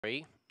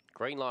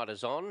Green light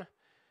is on.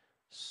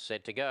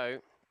 Set to go.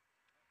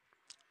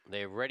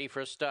 They're ready for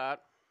a start.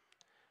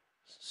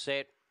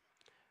 Set.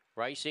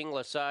 Racing,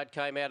 Lassard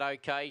came out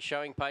okay,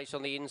 showing pace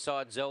on the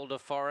inside, Zelda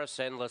Forest,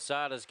 and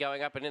Lassard is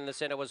going up, and in the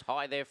centre was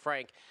High There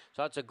Frank.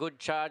 So it's a good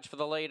charge for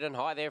the lead, and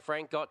High There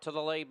Frank got to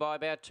the lead by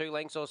about 2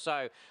 lengths or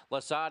so.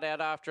 Lassard out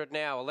after it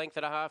now, a length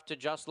and a half to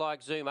Just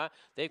Like Zuma.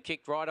 They've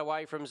kicked right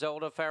away from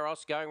Zelda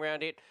Faros. Going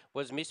round it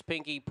was Miss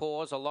Pinky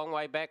Paws. A long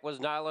way back was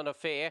Nailan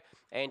Affair,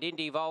 and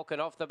Indy Vulcan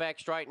off the back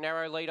straight,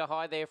 narrow leader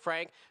High There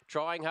Frank.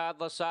 Trying hard,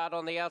 Lassard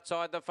on the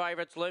outside. The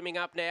favourites looming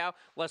up now.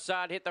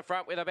 Lassard hit the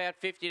front with about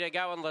 50 to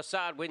go, and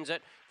Lassard wins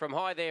it from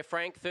High There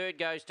Frank. Third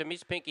goes to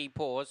Miss Pinky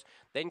Paws.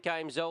 Then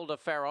came Zelda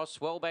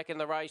Faros. Well back in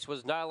the race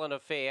was Nailan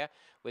Affair,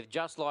 with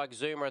Just Like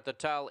Zuma at the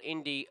tail,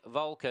 Indy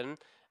Vulcan,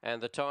 and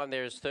the time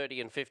there is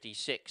 30 and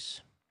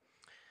 56.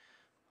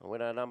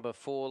 Winner number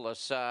 4,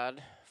 Lassard,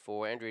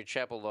 for Andrew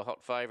Chappell, the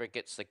hot favourite,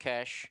 gets the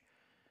cash.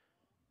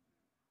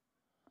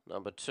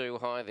 Number 2,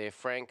 High There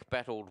Frank,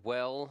 battled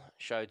well,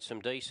 showed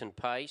some decent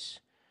pace.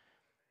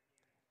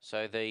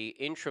 So the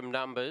interim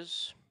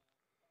numbers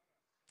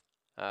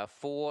are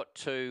 4,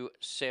 2,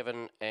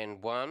 7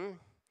 and 1.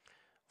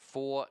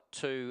 4,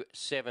 2,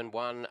 7,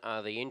 1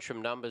 are the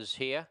interim numbers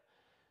here.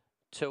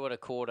 2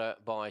 1/4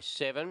 by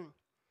 7.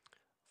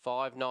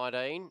 5,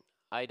 19,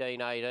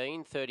 18,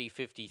 18, 30,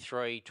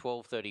 53,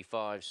 12,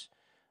 35's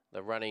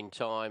the running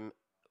time.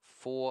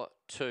 4,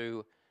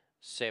 2,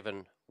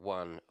 7,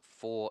 1.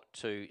 4,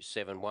 2,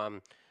 7,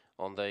 1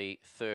 on the third.